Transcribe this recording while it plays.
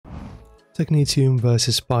Technitium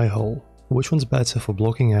versus Pihole. Which one's better for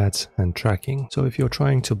blocking ads and tracking? So if you're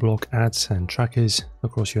trying to block ads and trackers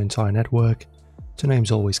across your entire network, two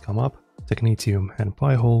names always come up, Technitium and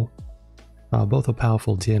Pihole. Both are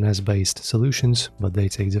powerful DNS-based solutions, but they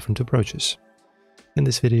take different approaches. In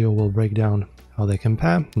this video, we'll break down how they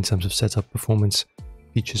compare in terms of setup performance,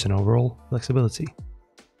 features and overall flexibility.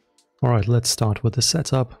 Alright, let's start with the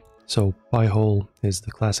setup. So Pihole is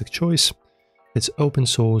the classic choice. It's open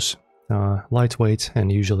source, lightweight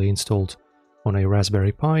and usually installed on a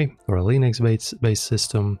Raspberry Pi or a Linux-based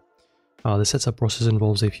system. The setup process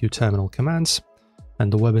involves a few terminal commands,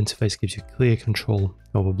 and the web interface gives you clear control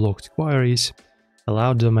over blocked queries,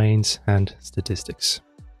 allowed domains and statistics.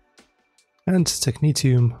 And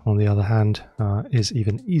Technitium, on the other hand, is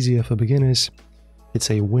even easier for beginners.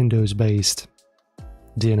 It's a Windows-based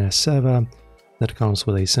DNS server that comes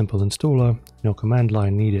with a simple installer, no command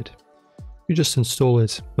line needed. You just install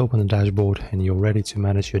it, open the dashboard, and you're ready to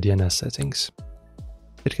manage your DNS settings.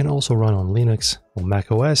 It can also run on Linux or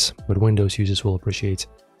Mac OS, but Windows users will appreciate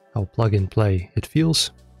how plug-and-play it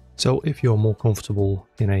feels. So if you're more comfortable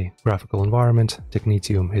in a graphical environment,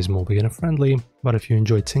 Technitium is more beginner-friendly, but if you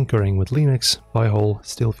enjoy tinkering with Linux, Pihole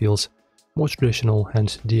still feels more traditional and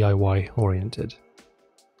DIY-oriented.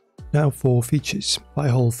 Now for features.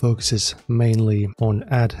 Pihole focuses mainly on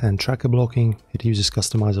ad and tracker blocking. It uses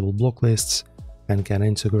customizable block lists and can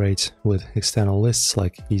integrate with external lists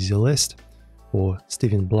like EasyList or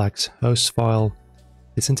Steven Black's hosts file.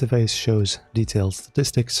 Its interface shows detailed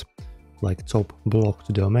statistics like top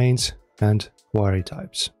blocked domains and query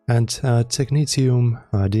types. And Technitium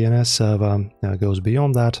DNS server goes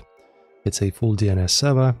beyond that. It's a full DNS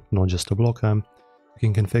server, not just a blocker.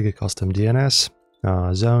 You can configure custom DNS,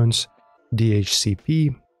 zones,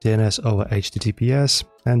 DHCP, DNS over HTTPS,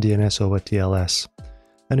 and DNS over TLS,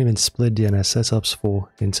 and even split DNS setups for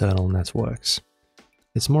internal networks.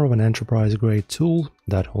 It's more of an enterprise-grade tool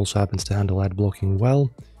that also happens to handle ad blocking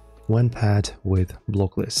well when paired with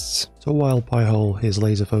block lists. So while Pihole is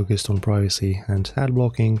laser-focused on privacy and ad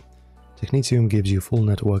blocking, Technitium gives you full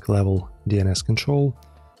network-level DNS control,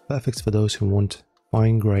 perfect for those who want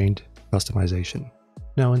fine-grained customization.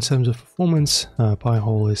 Now in terms of performance,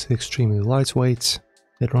 Pihole is extremely lightweight.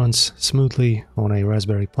 It runs smoothly on a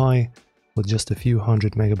Raspberry Pi with just a few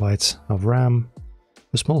 100 megabytes of RAM.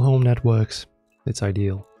 For small home networks, it's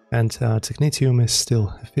ideal. And Technitium is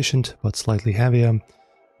still efficient but slightly heavier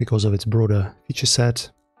because of its broader feature set.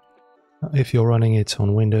 If you're running it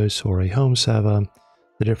on Windows or a home server,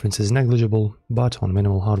 the difference is negligible, but on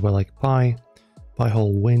minimal hardware like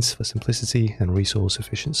Pihole wins for simplicity and resource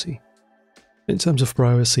efficiency. In terms of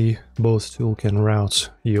privacy, both tools can route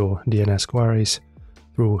your DNS queries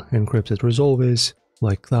through encrypted resolvers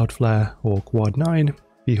like Cloudflare or Quad9.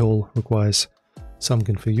 Pihole requires some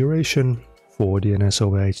configuration for DNS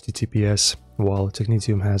over HTTPS, while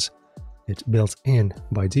Technitium has it built in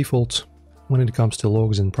by default. When it comes to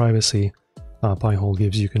logs and privacy, Pihole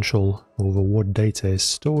gives you control over what data is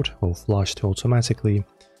stored or flushed automatically.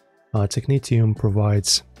 Technitium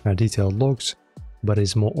provides detailed logs, but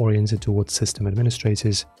is more oriented towards system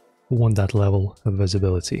administrators who want that level of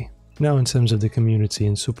visibility. Now in terms of the community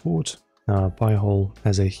and support, Pihole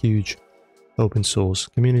has a huge open source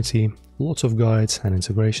community, lots of guides and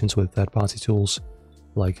integrations with third-party tools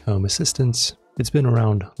like Home Assistants. It's been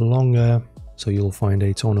around longer, so you'll find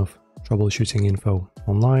a ton of troubleshooting info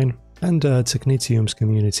online. And Technitium's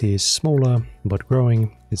community is smaller but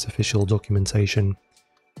growing. Its official documentation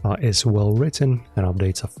is well written and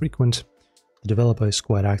updates are frequent. The developer is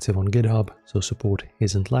quite active on GitHub, so support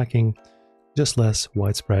isn't lacking, just less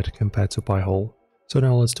widespread compared to Pihole. So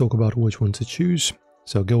now let's talk about which one to choose.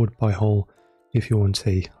 So go with Pihole if you want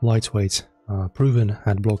a lightweight, proven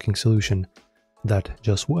ad blocking solution that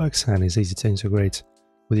just works and is easy to integrate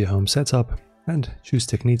with your home setup, and choose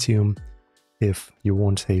Technitium if you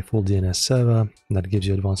want a full DNS server that gives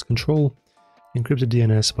you advanced control, encrypted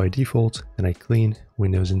DNS by default, and a clean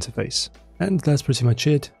Windows interface. And that's pretty much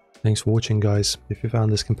it. Thanks for watching, guys. If you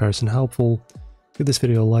found this comparison helpful, give this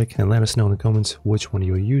video a like and let us know in the comments which one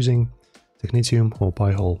you're using, Technitium or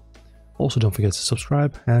Pihole. Also, don't forget to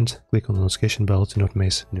subscribe and click on the notification bell to not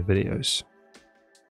miss new videos.